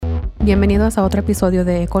Bienvenidos a otro episodio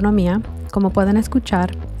de Economía. Como pueden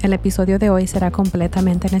escuchar, el episodio de hoy será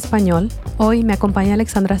completamente en español. Hoy me acompaña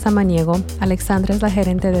Alexandra Samaniego. Alexandra es la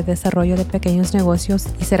gerente de desarrollo de pequeños negocios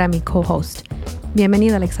y será mi co-host.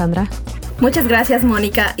 Bienvenida, Alexandra. Muchas gracias,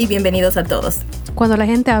 Mónica, y bienvenidos a todos. Cuando la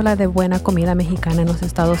gente habla de buena comida mexicana en los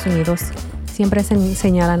Estados Unidos, siempre se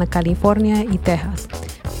señalan a California y Texas.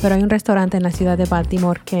 Pero hay un restaurante en la ciudad de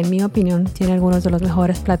Baltimore que, en mi opinión, tiene algunos de los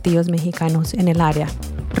mejores platillos mexicanos en el área.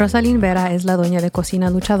 Rosalind Vera es la dueña de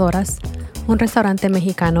Cocinas Luchadoras, un restaurante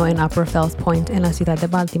mexicano en Upper Fells Point, en la ciudad de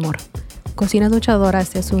Baltimore. Cocinas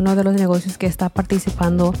Luchadoras es uno de los negocios que está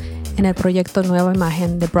participando en el proyecto Nueva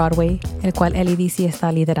Imagen de Broadway, el cual LEDC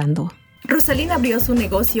está liderando. Rosalind abrió su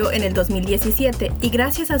negocio en el 2017 y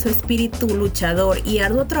gracias a su espíritu luchador y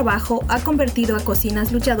arduo trabajo ha convertido a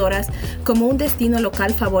Cocinas Luchadoras como un destino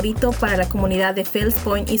local favorito para la comunidad de Fells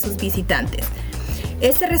Point y sus visitantes.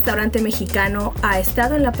 Este restaurante mexicano ha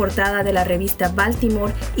estado en la portada de la revista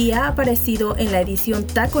Baltimore y ha aparecido en la edición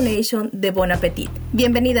Taco Nation de Bon Appetit.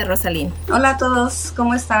 Bienvenida, Rosalind. Hola a todos,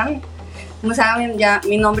 ¿cómo están? Como saben, ya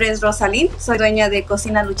mi nombre es Rosalind, soy dueña de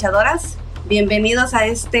Cocinas Luchadoras. Bienvenidos a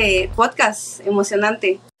este podcast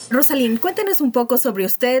emocionante. Rosalind, cuéntanos un poco sobre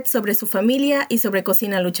usted, sobre su familia y sobre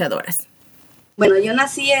Cocinas Luchadoras. Bueno, yo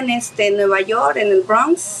nací en Nueva York, en el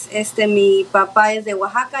Bronx. Mi papá es de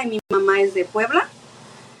Oaxaca y mi mamá es de Puebla.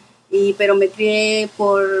 Pero me crié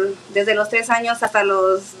desde los 3 años hasta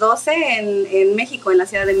los 12 en México, en la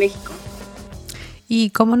Ciudad de México.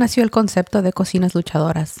 ¿Y cómo nació el concepto de Cocinas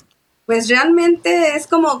Luchadoras? Pues realmente es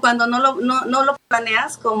como cuando no lo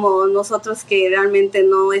planeas, como nosotros que realmente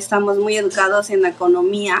no estamos muy educados en la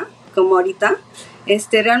economía, como ahorita.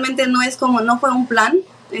 Realmente no fue un plan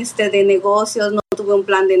de negocios, no tuve un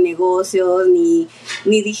plan de negocios, ni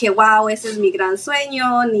dije, wow, ese es mi gran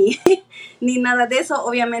sueño, ni nada de eso.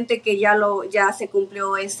 Obviamente que ya se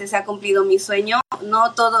cumplió, se ha cumplido mi sueño.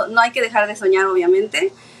 No hay que dejar de soñar,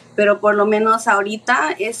 obviamente, pero por lo menos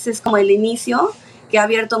ahorita ese es como el inicio que ha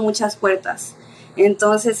abierto muchas puertas.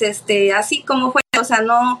 Entonces, así como fue, o sea,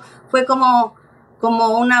 no fue como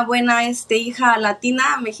una buena hija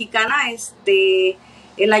latina, mexicana,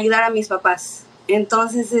 el ayudar a mis papás.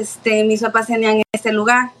 Entonces, mis papás tenían este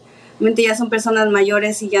lugar. Obviamente ya son personas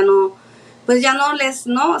mayores y ya no,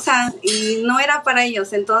 o sea, y no era para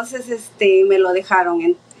ellos. Entonces, me lo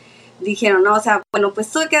dejaron. Dijeron, no, o sea, bueno, pues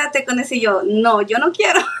tú quédate con eso. Y yo no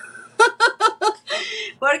quiero.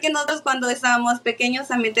 Porque nosotros cuando estábamos pequeños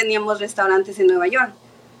también teníamos restaurantes en Nueva York.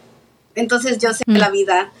 Entonces yo sé la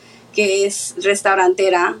vida que es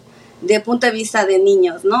restaurantera de punto de vista de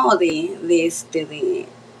niños, ¿no?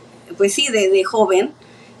 Pues sí, de joven,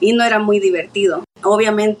 y no era muy divertido.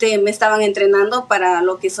 Obviamente me estaban entrenando para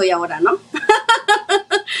lo que soy ahora, ¿no?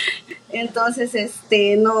 Entonces,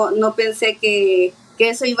 no pensé que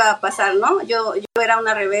eso iba a pasar, ¿no? Yo era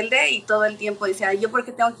una rebelde y todo el tiempo decía, ¿yo por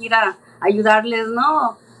qué tengo que ir a ayudarles,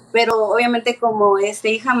 no? Pero obviamente como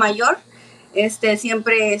hija mayor,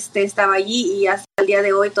 siempre estaba allí, y hasta el día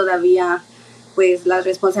de hoy todavía, pues las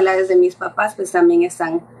responsabilidades de mis papás pues también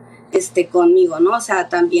están conmigo, ¿no? O sea,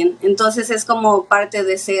 también. Entonces es como parte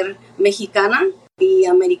de ser mexicana y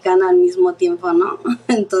americana al mismo tiempo, ¿no?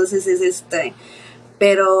 Entonces es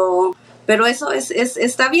pero eso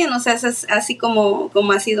está bien, o sea, es así como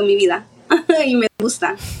ha sido mi vida y me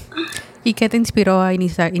gusta. ¿Y qué te inspiró a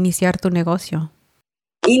iniciar tu negocio?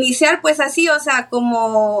 Iniciar pues así, o sea,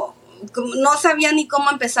 como no sabía ni cómo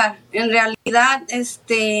empezar, en realidad,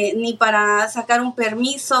 ni para sacar un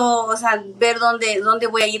permiso, o sea, ver dónde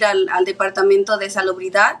voy a ir al departamento de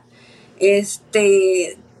salubridad,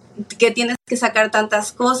 que tienes que sacar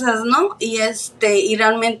tantas cosas, ¿no? Y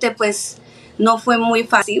realmente pues no fue muy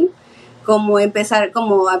fácil como empezar,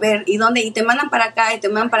 como a ver, y te mandan para acá y te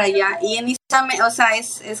mandan para allá, y o sea,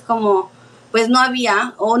 es como, pues no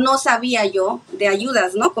había, o no sabía yo de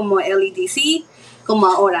ayudas, ¿no? Como LEDC, como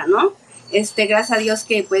ahora, ¿no? Gracias a Dios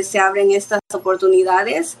que pues se abren estas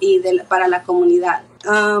oportunidades para la comunidad.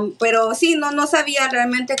 Pero sí, no sabía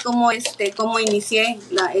realmente cómo inicié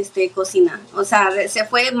la cocina. O sea, se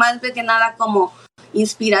fue más que nada como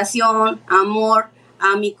inspiración, amor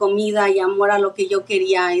a mi comida y amor a lo que yo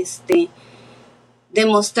quería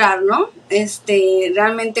demostrar, ¿no?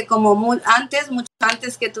 Realmente como mucho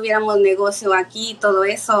antes que tuviéramos negocio aquí y todo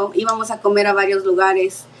eso, íbamos a comer a varios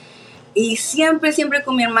lugares. Y siempre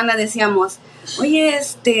con mi hermana decíamos, oye,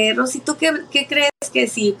 Rosy, ¿tú qué crees que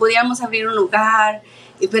si pudiéramos abrir un lugar?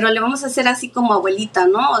 Pero le vamos a hacer así como abuelita,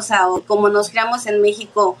 ¿no? O sea, o como nos criamos en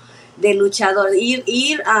México de luchador,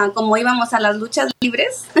 ir a como íbamos a las luchas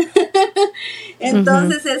libres.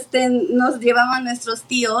 Entonces, nos llevaban nuestros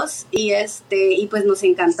tíos y pues nos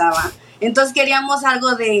encantaba. Entonces queríamos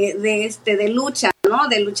algo de lucha, ¿no?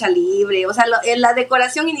 De lucha libre. O sea, la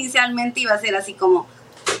decoración inicialmente iba a ser así como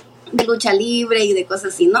de lucha libre y de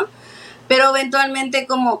cosas así, ¿no? Pero eventualmente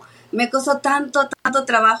como me costó tanto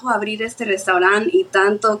trabajo abrir este restaurante y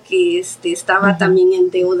tanto que estaba también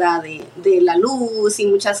en deuda de la luz y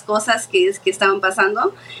muchas cosas que estaban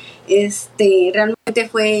pasando, realmente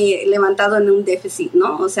fue levantado en un déficit,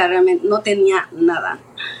 ¿no? O sea, realmente no tenía nada.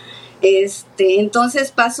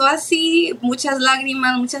 Entonces pasó así, muchas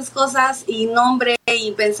lágrimas, muchas cosas y nombre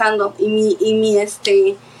y pensando, y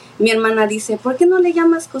mi hermana dice, ¿por qué no le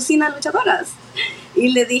llamas Cocina Luchadoras?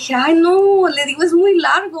 Y le dije, ay no, le digo, es muy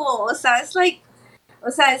largo, o sea,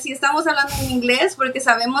 si estamos hablando en inglés, porque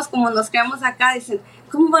sabemos cómo nos creamos acá, dicen,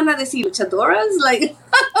 ¿cómo van a decir luchadoras? Like,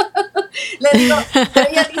 le digo, pero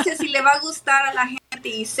ella dice, si le va a gustar a la gente,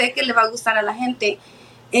 y sé que le va a gustar a la gente,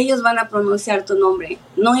 ellos van a pronunciar tu nombre,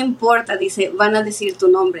 no importa, dice, van a decir tu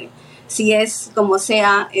nombre, si es como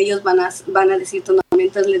sea, ellos van a decir tu nombre.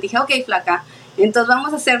 Entonces le dije, ok, flaca, entonces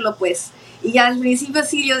vamos a hacerlo pues. Y al principio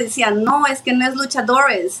sí yo decía, no, es que no es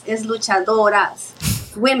luchadores, es luchadoras,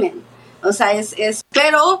 women. O sea,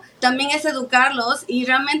 pero también es educarlos y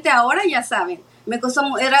realmente ahora ya saben. Me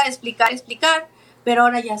costó, era explicar, pero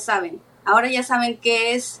ahora ya saben. Ahora ya saben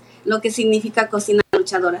qué es lo que significa Cocina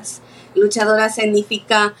Luchadoras. Luchadoras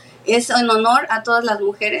significa, es en honor a todas las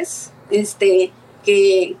mujeres, que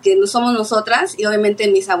no somos nosotras y obviamente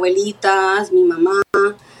mis abuelitas, mi mamá,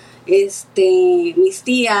 mis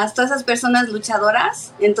tías, todas esas personas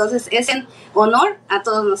luchadoras. Entonces es en honor a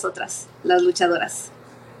todas nosotras, las luchadoras.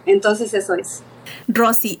 Entonces eso es.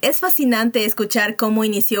 Rosy, es fascinante escuchar cómo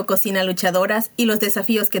inició Cocina Luchadoras y los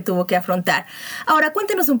desafíos que tuvo que afrontar. Ahora,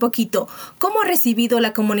 cuéntenos un poquito, ¿cómo ha recibido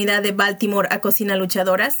la comunidad de Baltimore a Cocina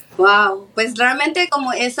Luchadoras? Wow, pues realmente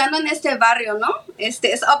como estando en este barrio, ¿no? Es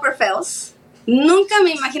Upper Fells. Nunca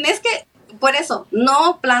me imaginé, es que por eso,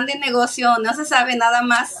 no plan de negocio, no se sabe nada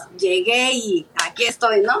más. Llegué y aquí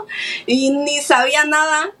estoy, ¿no? Y ni sabía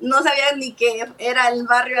nada, no sabía ni que era el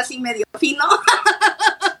barrio así medio fino.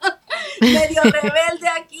 Medio rebelde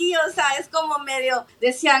aquí, o sea, es como medio,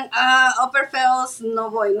 decían, Upper Fells,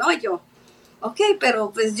 no voy, ¿no? Yo, ok,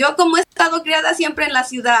 pero pues yo como he estado criada siempre en la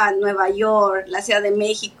ciudad, Nueva York, la Ciudad de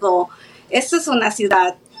México, esto es una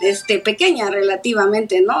ciudad pequeña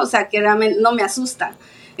relativamente, ¿no? O sea, que realmente no me asusta.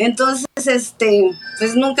 Entonces,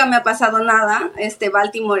 pues nunca me ha pasado nada,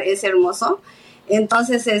 Baltimore es hermoso.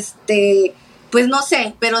 Entonces, pues no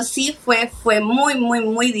sé, pero sí fue muy, muy,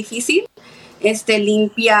 muy difícil,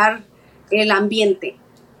 limpiar el ambiente.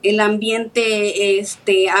 El ambiente,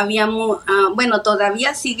 bueno,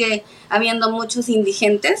 todavía sigue habiendo muchos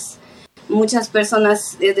indigentes, muchas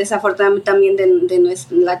personas desafortunadamente también de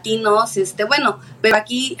nuestros latinos, bueno, pero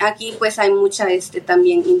aquí pues hay mucha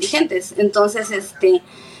también indigentes. Entonces,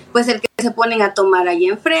 pues el que se ponen a tomar ahí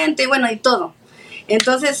enfrente, bueno, y todo.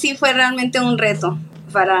 Entonces sí fue realmente un reto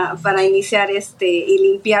para iniciar y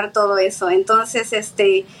limpiar todo eso. Entonces,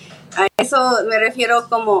 a eso me refiero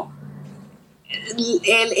como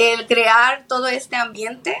el crear todo este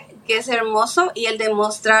ambiente que es hermoso y el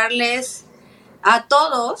demostrarles a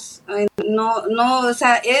todos, o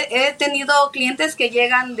sea, he tenido clientes que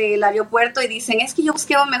llegan del aeropuerto y dicen, es que yo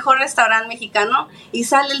busqué un mejor restaurante mexicano y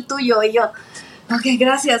sale el tuyo, y yo, ok,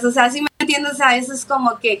 gracias, o sea, ¿sí me entiendes? O sea, eso es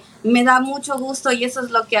como que me da mucho gusto y eso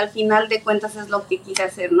es lo que al final de cuentas es lo que quise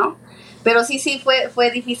hacer, ¿no? Pero sí,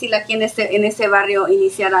 fue difícil aquí en este barrio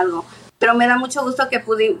iniciar algo. Pero me da mucho gusto que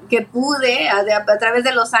pude a través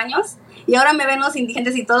de los años, y ahora me ven los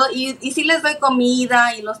indigentes y todo, y sí les doy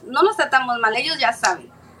comida, y no los tratamos mal, ellos ya saben.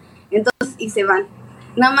 Entonces, y se van.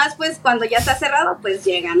 Nada más, pues, cuando ya está cerrado, pues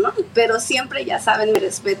llegan, ¿no? Pero siempre, ya saben, me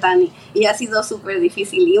respetan, y ha sido súper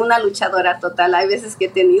difícil, y una luchadora total. Hay veces que he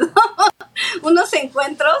tenido unos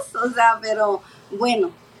encuentros, o sea, pero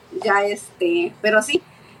bueno, ya pero sí.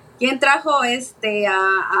 ¿Quién trajo a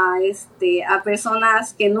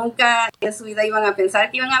personas que nunca en su vida iban a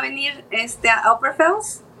pensar que iban a venir a Upper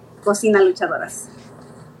Fells? Cocina Luchadoras.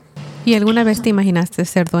 ¿Y alguna vez te imaginaste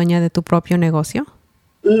ser dueña de tu propio negocio?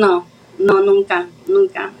 No, nunca.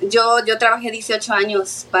 Yo trabajé 18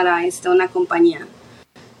 años para una compañía.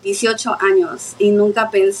 18 años y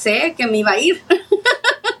nunca pensé que me iba a ir.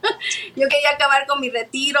 Yo quería acabar con mi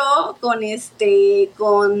retiro, con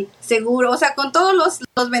seguro, o sea, con todos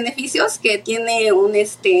los beneficios que tiene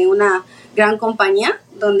una gran compañía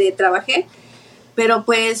donde trabajé. Pero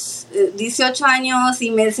pues 18 años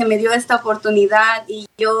y se me dio esta oportunidad, y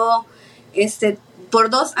yo por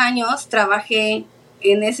 2 años trabajé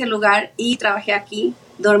en ese lugar y trabajé aquí,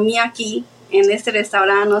 dormí aquí en este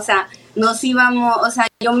restaurante, o sea, nos íbamos, o sea,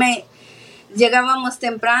 yo me llegaba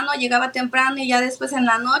temprano y ya después en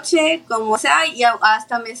la noche, como sea, y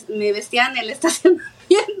hasta me vestía en el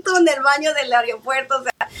estacionamiento, en el baño del aeropuerto, o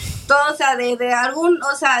sea, todo, o sea, de algún,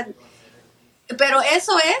 o sea, pero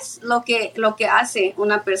eso es lo que hace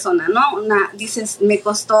una persona, ¿no? Dices, me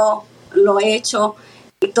costó, lo he hecho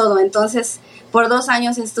y todo. Entonces, por 2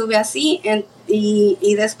 años estuve así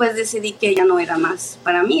y después decidí que ya no era más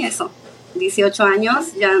para mí eso. 18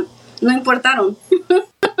 años ya no importaron.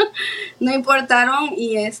 No importaron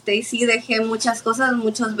y sí dejé muchas cosas,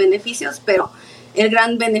 muchos beneficios, pero el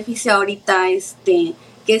gran beneficio ahorita,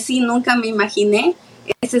 que sí nunca me imaginé,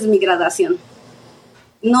 esa es mi graduación.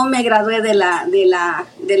 No me gradué de la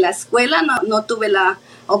escuela, no tuve la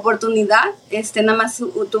oportunidad, nada más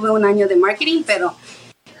tuve 1 año de marketing, pero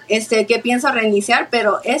que pienso reiniciar,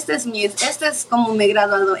 pero este es como me he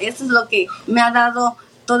graduado, esto es lo que me ha dado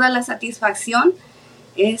toda la satisfacción,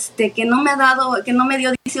 que no me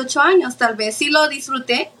dio 18 años, tal vez sí lo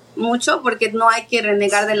disfruté mucho, porque no hay que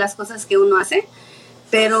renegar de las cosas que uno hace,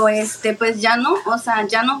 pero pues ya no, o sea,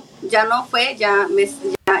 ya no fue, ya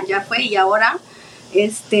fue, y ahora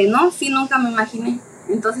no, sí, nunca me imaginé.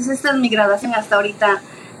 Entonces esta es mi graduación hasta ahorita.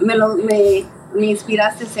 Me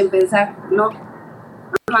inspiraste en pensar, no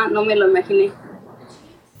me lo imaginé.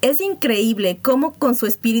 Es increíble cómo con su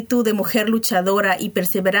espíritu de mujer luchadora y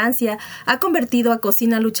perseverancia ha convertido a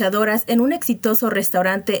Cocina Luchadoras en un exitoso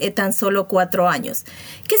restaurante en tan solo 4 años.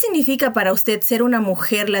 ¿Qué significa para usted ser una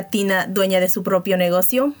mujer latina dueña de su propio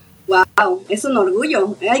negocio? Wow, es un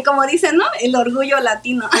orgullo. Como dicen, ¿no? El orgullo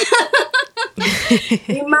latino.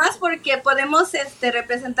 Y más porque podemos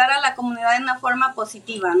representar a la comunidad de una forma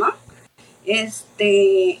positiva, ¿no?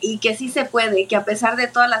 Y que sí se puede, que a pesar de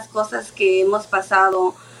todas las cosas que hemos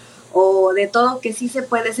pasado o de todo, que sí se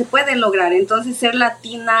puede lograr. Entonces ser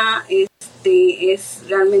latina es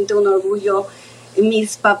realmente un orgullo.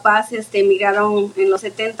 Mis papás emigraron en los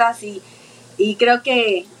 70s y creo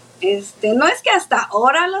que no es que hasta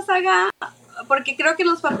ahora los haga, porque creo que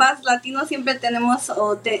los papás latinos siempre tenemos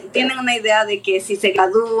tienen una idea de que si se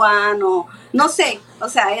gradúan o no sé, o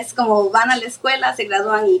sea, es como van a la escuela, se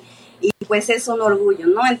gradúan y pues es un orgullo,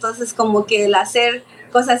 ¿no? Entonces como que el hacer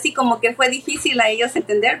cosas así como que fue difícil a ellos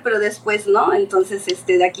entender, pero después, ¿no? Entonces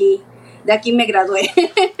de aquí me gradué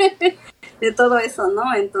de todo eso,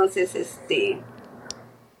 ¿no? Entonces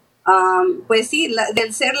pues sí,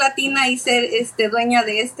 del ser latina y ser dueña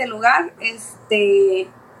de este lugar,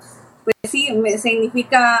 pues sí, me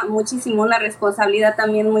significa muchísimo, una responsabilidad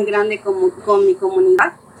también muy grande con mi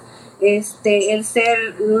comunidad. El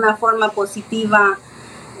ser una forma positiva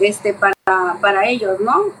para ellos,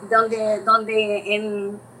 ¿no?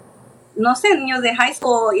 Donde no sé, niños de high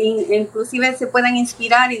school inclusive se puedan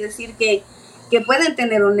inspirar y decir que pueden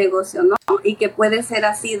tener un negocio, ¿no? Y que puede ser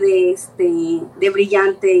así de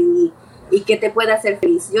brillante y que te puede hacer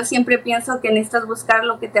feliz. Yo siempre pienso que necesitas buscar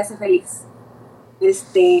lo que te hace feliz.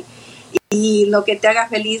 Y lo que te haga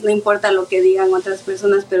feliz, no importa lo que digan otras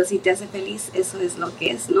personas, pero si te hace feliz, eso es lo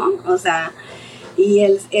que es, ¿no? O sea, y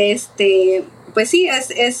pues sí,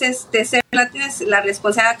 ser latina es la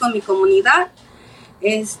responsabilidad con mi comunidad.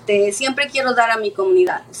 Siempre quiero dar a mi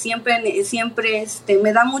comunidad, siempre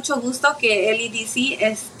me da mucho gusto que LEDC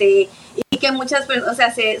y que muchas personas, o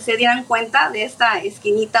sea, se dieran cuenta de esta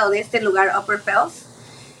esquinita o de este lugar Upper Phelps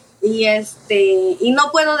y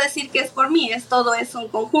no puedo decir que es por mí, todo es un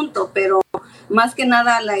conjunto, pero más que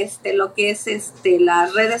nada lo que es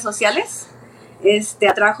las redes sociales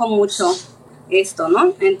atrajo mucho esto,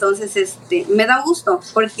 ¿no? Entonces me da gusto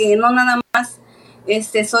porque no nada más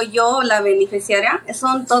soy yo la beneficiaria,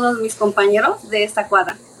 son todos mis compañeros de esta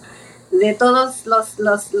cuadra, de todos los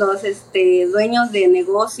dueños de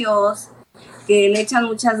negocios que le echan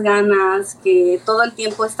muchas ganas, que todo el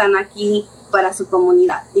tiempo están aquí para su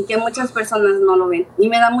comunidad y que muchas personas no lo ven. Y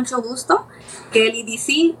me da mucho gusto que el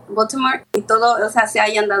EDC, Baltimore y todo, o sea, se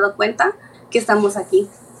hayan dado cuenta que estamos aquí.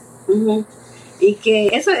 Uh-huh. Y que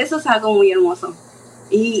eso es algo muy hermoso.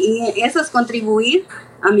 Y eso es contribuir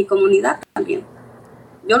a mi comunidad también.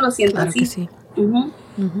 Yo lo siento claro así. Que sí. Uh-huh.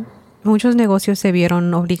 Uh-huh. Muchos negocios se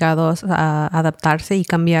vieron obligados a adaptarse y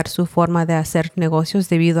cambiar su forma de hacer negocios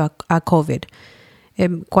debido a COVID.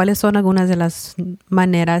 ¿Cuáles son algunas de las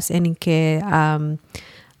maneras en que ha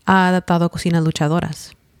adaptado Cocinas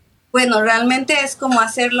Luchadoras? Bueno, realmente es como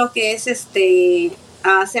hacer lo que es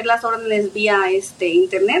hacer las órdenes vía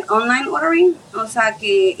internet, online ordering, o sea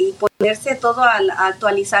y ponerse todo a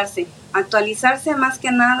actualizarse más que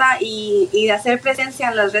nada y hacer presencia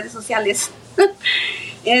en las redes sociales.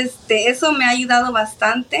 Eso me ha ayudado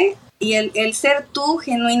bastante y el ser tú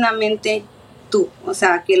genuinamente tú, o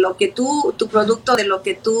sea que tu producto de lo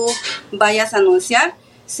que tú vayas a anunciar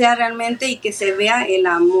sea realmente y que se vea el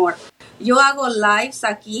amor. Yo hago lives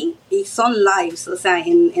aquí y son lives, o sea,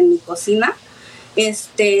 en mi cocina,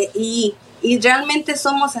 y realmente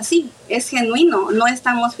somos así, es genuino, no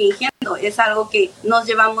estamos fingiendo, es algo que nos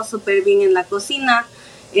llevamos súper bien en la cocina,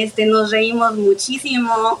 nos reímos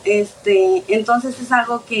muchísimo, entonces es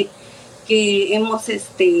algo que hemos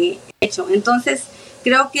hecho. Entonces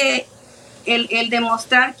creo que el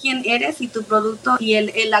demostrar quién eres y tu producto y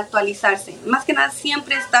el actualizarse, más que nada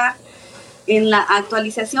siempre estar en la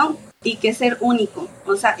actualización y que ser único,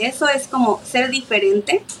 o sea, eso es como ser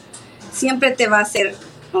diferente, siempre te va a hacer,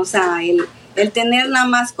 o sea, el tener nada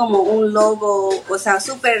más como un logo, o sea,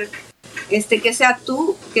 súper, que sea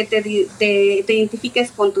tú, que te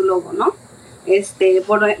identifiques con tu logo, ¿no?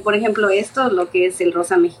 Por ejemplo, esto, lo que es el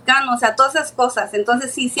rosa mexicano, o sea, todas esas cosas.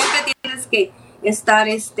 Entonces, sí, siempre tienes que estar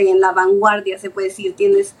en la vanguardia, se puede decir.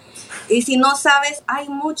 Y si no sabes, hay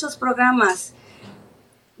muchos programas,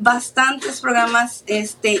 bastantes programas,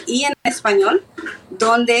 y en español,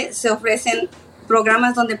 donde se ofrecen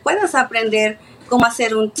programas donde puedas aprender cómo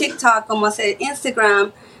hacer un TikTok, cómo hacer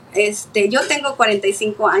Instagram. Yo tengo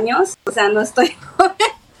 45 años, o sea, no estoy joven.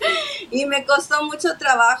 Y me costó mucho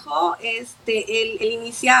trabajo el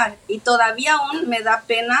iniciar, y todavía aún me da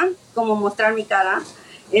pena como mostrar mi cara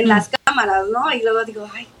en las cámaras, ¿no? Y luego digo,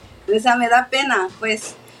 ay, o sea, me da pena,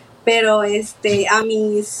 pues, pero entonces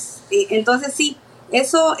sí,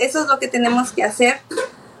 eso es lo que tenemos que hacer.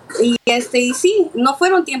 Y y sí, no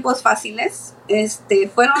fueron tiempos fáciles,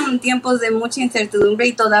 fueron tiempos de mucha incertidumbre,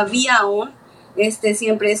 y todavía aún,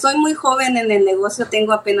 siempre soy muy joven en el negocio,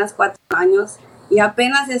 tengo apenas 4 años. Y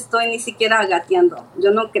apenas estoy ni siquiera gateando.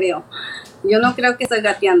 Yo no creo que estoy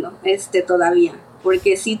gateando todavía,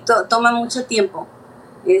 porque sí toma mucho tiempo.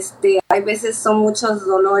 Hay veces son muchos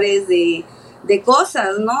dolores de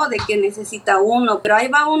cosas, ¿no? De que necesita uno, pero ahí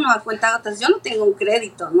va uno a cuentagotas. Yo no tengo un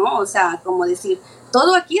crédito, ¿no? O sea, como decir,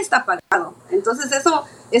 todo aquí está pagado. Entonces eso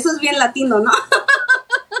es bien latino, ¿no?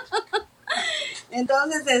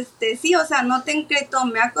 Entonces, sí, o sea, no tengo crédito.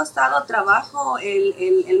 Me ha costado trabajo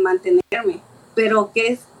el mantenerme. Pero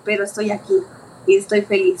estoy aquí y estoy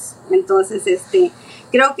feliz. Entonces,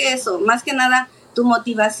 creo que eso, más que nada, tu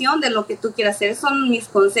motivación de lo que tú quieras hacer, son mis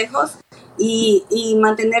consejos, y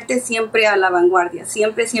mantenerte siempre a la vanguardia,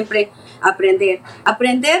 siempre aprender.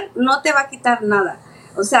 Aprender no te va a quitar nada,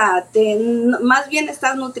 o sea, más bien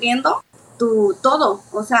estás nutriendo todo,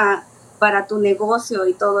 o sea, para tu negocio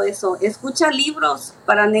y todo eso. Escucha libros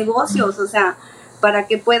para negocios, o sea, para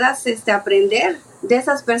que puedas aprender de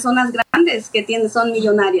esas personas grandes que son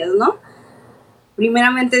millonarias, ¿no?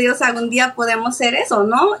 Primeramente Dios, algún día podemos ser eso,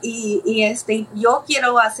 ¿no? Y yo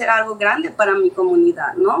quiero hacer algo grande para mi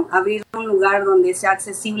comunidad, ¿no? Abrir un lugar donde sea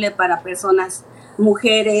accesible para personas,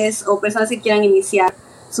 mujeres o personas que quieran iniciar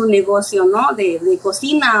su negocio, ¿no? De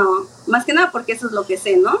cocina, más que nada porque eso es lo que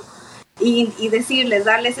sé, ¿no? Y decirles,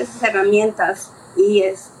 darles esas herramientas y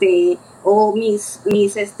o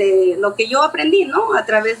lo que yo aprendí, ¿no? A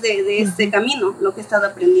través de este camino, lo que he estado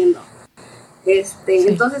aprendiendo. Sí.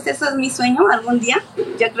 Entonces eso es mi sueño algún día.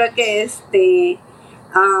 Yo creo que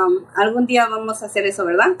algún día vamos a hacer eso,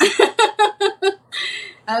 ¿verdad?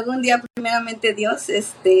 Algún día, primeramente Dios,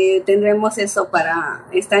 tendremos eso para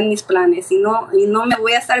estar en mis planes, y no me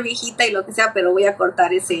voy a estar viejita y lo que sea, pero voy a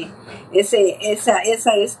cortar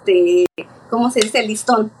 ¿cómo se dice?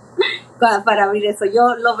 Listón para abrir eso.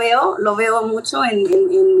 Yo lo veo mucho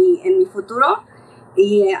en mi futuro,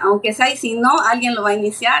 y aunque sea, y si no, alguien lo va a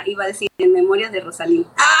iniciar y va a decir en memoria de Rosalín.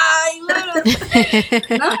 ¡Ay, bueno!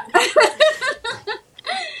 ¿No?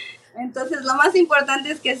 Entonces, lo más importante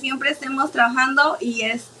es que siempre estemos trabajando y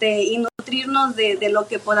nutrirnos de lo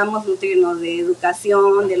que podamos nutrirnos, de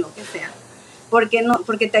educación, de lo que sea, porque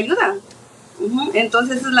te ayuda.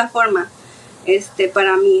 Entonces, esa es la forma.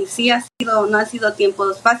 Para mí sí no ha sido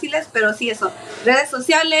tiempos fáciles, pero sí eso, redes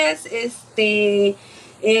sociales,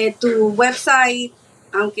 tu website,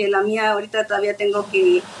 aunque la mía ahorita todavía tengo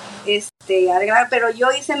que arreglar, pero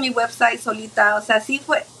yo hice mi website solita, o sea, sí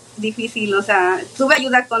fue difícil, o sea, tuve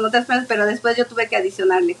ayuda con otras personas, pero después yo tuve que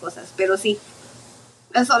adicionarle cosas, pero sí,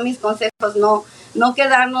 esos son mis consejos, no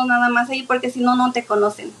quedarnos nada más ahí, porque si no, no te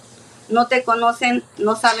conocen,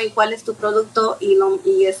 no saben cuál es tu producto,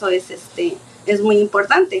 y eso es muy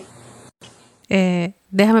importante.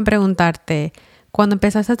 Déjame preguntarte, ¿cuándo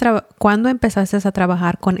empezaste a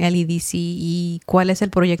trabajar con LEDC, y cuál es el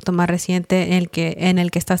proyecto más reciente en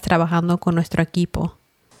el que estás trabajando con nuestro equipo?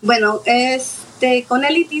 Bueno, con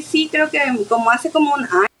LEDC creo que hace como un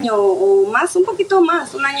año o más, un poquito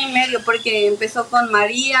más, 1 año y medio, porque empezó con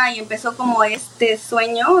María y empezó como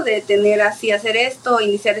sueño de hacer esto,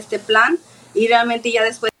 iniciar este plan. y realmente ya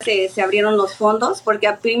después se abrieron los fondos,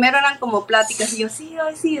 porque primero eran como pláticas y yo sí,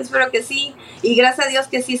 ay, sí, espero que sí, y gracias a Dios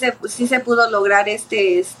que sí se pudo lograr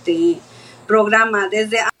este programa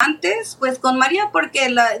desde antes, pues con María,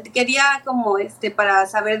 porque quería como para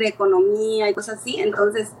saber de economía y cosas así,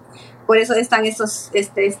 entonces por eso están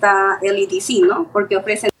esta LEDC, ¿no? Porque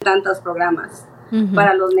ofrecen tantos programas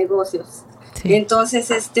para los negocios. Sí.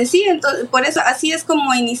 Entonces, sí, entonces, por eso, así es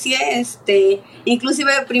como inicié,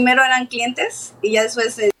 inclusive primero eran clientes y ya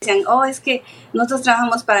después decían, oh, es que nosotros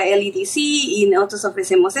trabajamos para LEDC y nosotros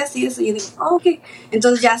ofrecemos esto y eso, y yo digo, oh, ok,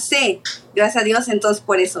 entonces ya sé, gracias a Dios, entonces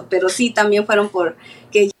por eso, pero sí, también fueron por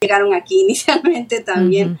que llegaron aquí inicialmente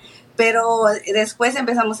también, pero después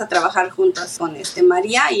empezamos a trabajar juntas con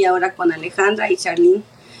María y ahora con Alejandra y Charlene,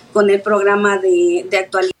 con el programa de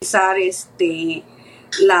actualizar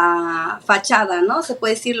la fachada, ¿no? Se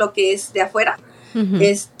puede decir lo que es de afuera,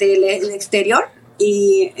 el exterior,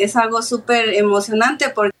 y es algo súper emocionante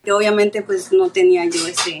porque obviamente pues no tenía yo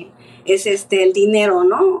el dinero,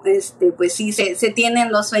 ¿no? Pues sí, se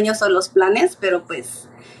tienen los sueños o los planes, pero pues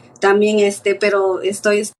también pero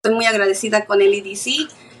estoy muy agradecida con el LEDC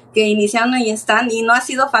que iniciaron y están, y no ha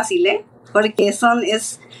sido fácil, porque son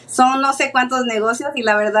no sé cuántos negocios y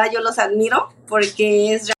la verdad yo los admiro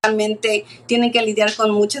porque realmente tienen que lidiar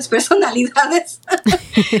con muchas personalidades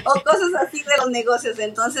o cosas así de los negocios,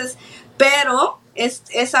 entonces, pero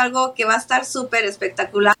es algo que va a estar súper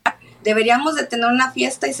espectacular. Deberíamos de tener una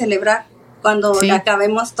fiesta y celebrar cuando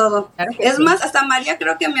acabemos todo. Claro es sí. Más, hasta María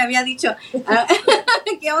creo que me había dicho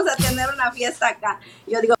que íbamos a tener una fiesta acá.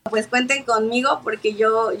 Yo digo, pues cuenten conmigo porque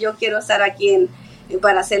yo quiero estar aquí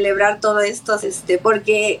para celebrar todo esto,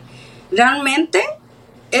 porque realmente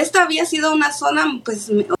esta había sido una zona pues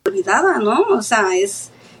olvidada, ¿no? O sea,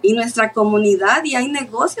 y nuestra comunidad y hay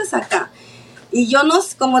negocios acá. Y yo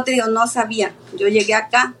como te digo, no sabía. Yo llegué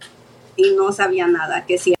acá y no sabía nada,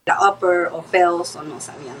 que si era Upper o Fells o no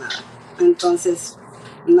sabía nada. Entonces,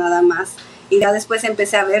 nada más. Y ya después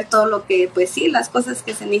empecé a ver todo lo que, pues sí, las cosas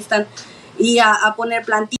que se necesitan y a poner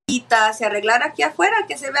plantitas y arreglar aquí afuera,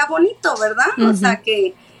 que se vea bonito, ¿verdad? O sea,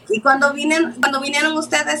 y cuando vinieron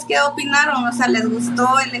ustedes, ¿qué opinaron? O sea, ¿les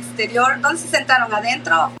gustó el exterior? ¿Dónde se sentaron?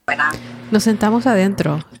 ¿Adentro o afuera? Nos sentamos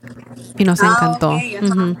adentro y nos encantó. Okay,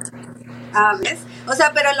 ¿ves? O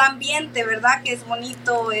sea, pero el ambiente, ¿verdad? Que es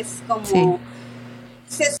bonito, es como... Sí.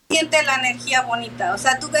 Se siente la energía bonita. O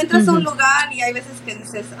sea, tú entras a un lugar y hay veces que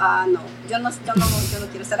dices, no, yo no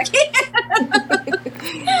quiero estar aquí.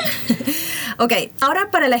 Ok,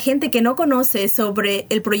 ahora para la gente que no conoce sobre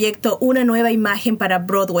el proyecto Una Nueva Imagen para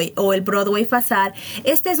Broadway o el Broadway Facade,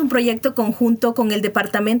 este es un proyecto conjunto con el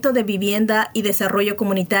Departamento de Vivienda y Desarrollo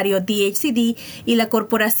Comunitario DHCD y la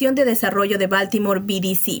Corporación de Desarrollo de Baltimore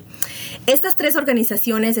BDC. Estas tres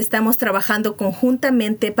organizaciones estamos trabajando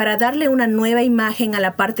conjuntamente para darle una nueva imagen a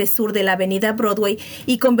la parte sur de la avenida Broadway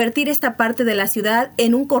y convertir esta parte de la ciudad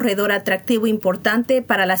en un corredor atractivo importante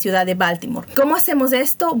para la ciudad de Baltimore. ¿Cómo hacemos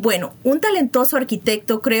esto? Bueno, un talentoso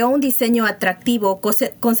arquitecto creó un diseño atractivo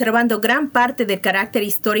conservando gran parte del carácter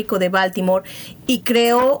histórico de Baltimore y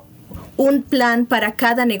creó un plan para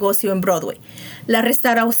cada negocio en Broadway. La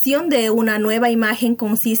restauración de una nueva imagen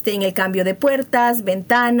consiste en el cambio de puertas,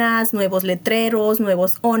 ventanas, nuevos letreros,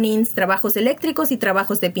 nuevos awnings, trabajos eléctricos y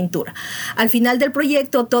trabajos de pintura. Al final del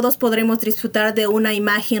proyecto, todos podremos disfrutar de una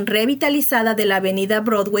imagen revitalizada de la avenida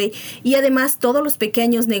Broadway y además todos los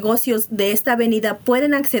pequeños negocios de esta avenida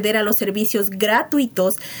pueden acceder a los servicios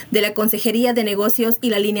gratuitos de la Consejería de Negocios y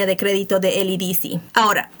la línea de crédito de LEDC.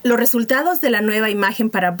 Ahora, los resultados de la nueva imagen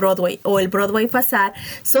para Broadway o el Broadway Facade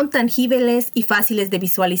son tangibles y fáciles de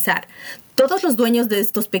visualizar. Todos los dueños de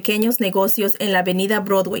estos pequeños negocios en la avenida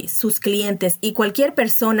Broadway, sus clientes y cualquier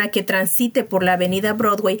persona que transite por la avenida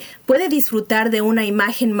Broadway puede disfrutar de una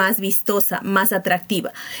imagen más vistosa, más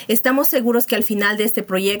atractiva. Estamos seguros que al final de este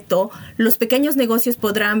proyecto, los pequeños negocios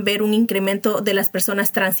podrán ver un incremento de las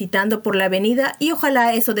personas transitando por la avenida y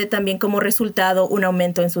ojalá eso dé también como resultado un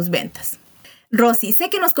aumento en sus ventas. Rosy, sé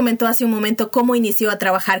que nos comentó hace un momento cómo inició a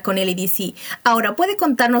trabajar con LEDC. Ahora, ¿puede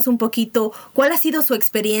contarnos un poquito cuál ha sido su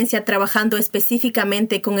experiencia trabajando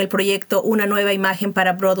específicamente con el proyecto Una Nueva Imagen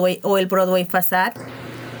para Broadway o el Broadway Facade?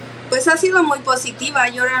 Pues ha sido muy positiva.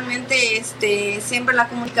 Yo realmente siempre la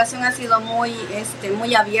comunicación ha sido muy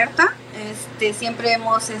abierta.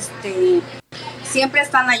 Siempre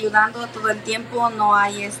están ayudando todo el tiempo. No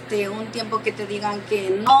hay un tiempo que te digan que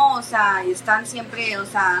no, o sea, están siempre, o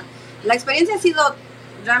sea, la experiencia ha sido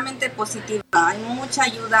realmente positiva. Hay mucha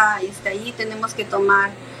ayuda ahí. Tenemos que tomar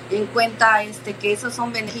en cuenta que esos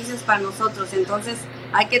son beneficios para nosotros. Entonces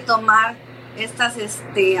hay que tomar estas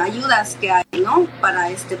ayudas que hay, ¿no? Para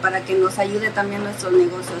que nos ayude también nuestros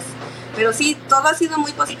negocios. Pero sí, todo ha sido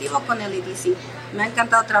muy positivo con el EDC. Me ha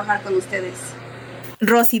encantado trabajar con ustedes.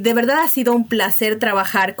 Rosy, de verdad ha sido un placer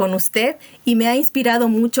trabajar con usted y me ha inspirado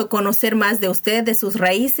mucho conocer más de usted, de sus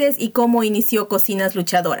raíces y cómo inició Cocinas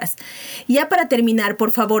Luchadoras. Ya para terminar, por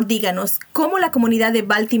favor, díganos, ¿cómo la comunidad de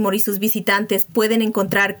Baltimore y sus visitantes pueden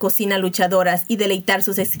encontrar Cocinas Luchadoras y deleitar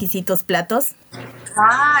sus exquisitos platos?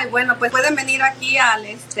 Ay, bueno, pues pueden venir aquí al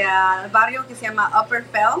barrio que se llama Upper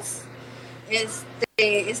Fells.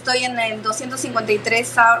 Estoy en el 253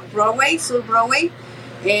 Sur Broadway,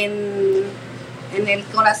 en el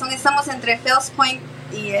corazón. Estamos entre Fells Point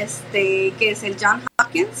y que es el John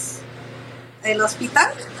Hopkins, el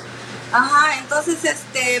hospital. Ajá, entonces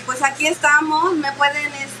pues aquí estamos. Me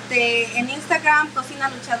pueden en Instagram,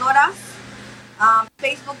 Cocinas Luchadoras,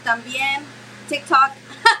 Facebook también, TikTok.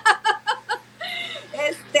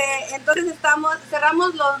 Entonces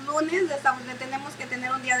cerramos los lunes, tenemos que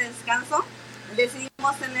tener un día de descanso.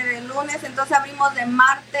 Decidimos tener el lunes, entonces abrimos de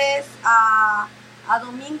martes a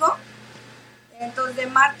domingo. Entonces de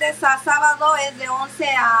martes a sábado es de 11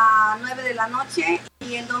 a 9 de la noche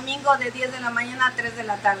y el domingo de 10 de la mañana a 3 de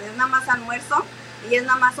la tarde. Es nada más almuerzo y es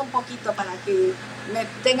nada más un poquito para que me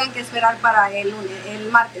tengan que esperar para el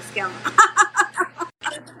martes que hago.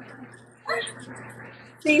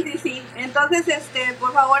 Sí. Entonces,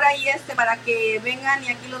 por favor ahí para que vengan y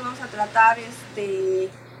aquí los vamos a tratar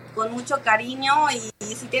con mucho cariño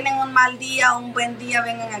y si tienen un mal día o un buen día,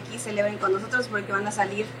 vengan aquí y celebren con nosotros porque van a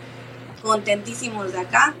salir contentísimos de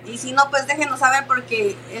acá. Y si no, pues déjenos saber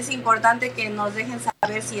porque es importante que nos dejen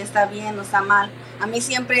saber si está bien o está mal. A mí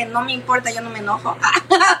siempre no me importa, yo no me enojo.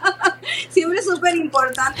 Siempre es súper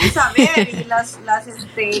importante saber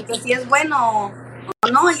y que si es bueno o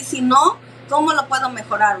no, y si no, ¿cómo lo puedo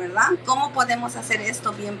mejorar, verdad? ¿Cómo podemos hacer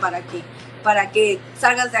esto bien para que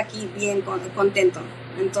salgas de aquí bien contento?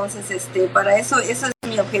 Entonces, para eso es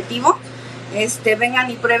mi objetivo.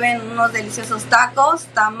 Vengan y prueben unos deliciosos tacos,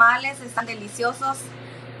 tamales, están deliciosos.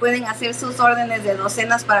 Pueden hacer sus órdenes de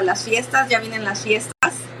docenas para las fiestas, ya vienen las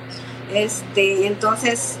fiestas.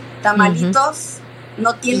 Entonces, tamalitos,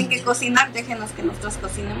 no tienen que cocinar, déjenos que nosotros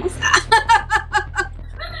cocinemos.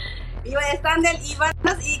 Y están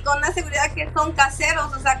y con la seguridad que son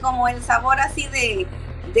caseros, o sea, como el sabor así de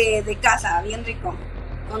casa, bien rico,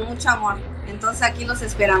 con mucho amor. Entonces aquí los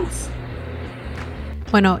esperamos.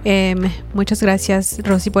 Bueno, muchas gracias,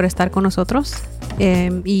 Rosy, por estar con nosotros.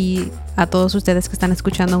 Y a todos ustedes que están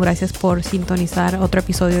escuchando, gracias por sintonizar otro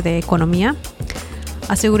episodio de Economía.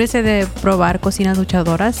 Asegúrese de probar Cocinas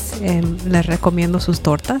Luchadoras. Les recomiendo sus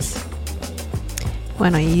tortas.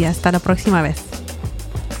 Bueno, y hasta la próxima vez.